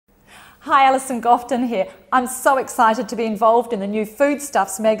Hi, Allyson Gofton here. I'm so excited to be involved in the new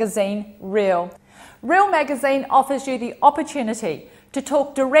Foodstuffs magazine, Real. Real magazine offers you the opportunity to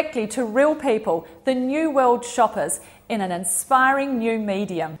talk directly to real people, the new world shoppers, in an inspiring new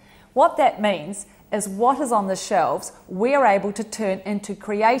medium. What that means is what is on the shelves we're able to turn into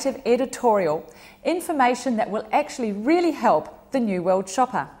creative editorial information that will actually really help the new world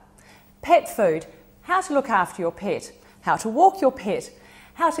shopper. Pet food, how to look after your pet, how to walk your pet,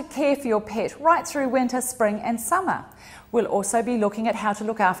 how to care for your pet right through winter, spring and summer. We'll also be looking at how to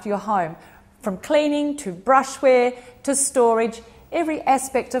look after your home. From cleaning to brushware to storage, every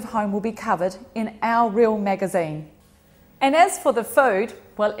aspect of home will be covered in our Real magazine. And as for the food,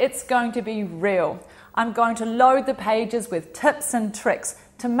 well, it's going to be real. I'm going to load the pages with tips and tricks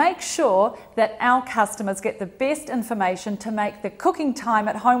to make sure that our customers get the best information to make the cooking time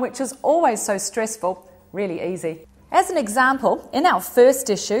at home, which is always so stressful, really easy. As an example, in our first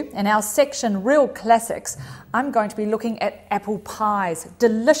issue, in our section Real Classics, I'm going to be looking at apple pies,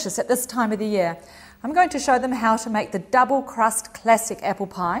 delicious at this time of the year. I'm going to show them how to make the double crust classic apple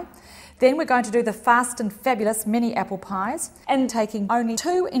pie. Then we're going to do the fast and fabulous mini apple pies, and taking only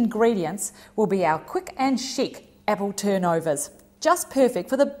 2 ingredients will be our quick and chic apple turnovers. Just perfect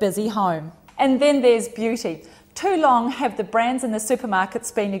for the busy home. And then there's beauty. Too long have the brands in the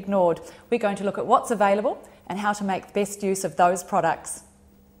supermarkets been ignored. We're going to look at what's available and how to make best use of those products.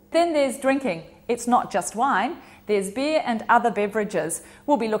 Then there's drinking. It's not just wine, there's beer and other beverages.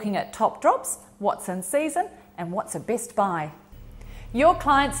 We'll be looking at top drops, what's in season and what's a best buy. Your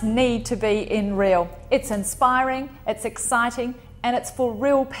clients need to be in Real. It's inspiring, it's exciting and it's for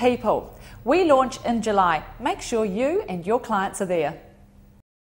real people. We launch in July. Make sure you and your clients are there.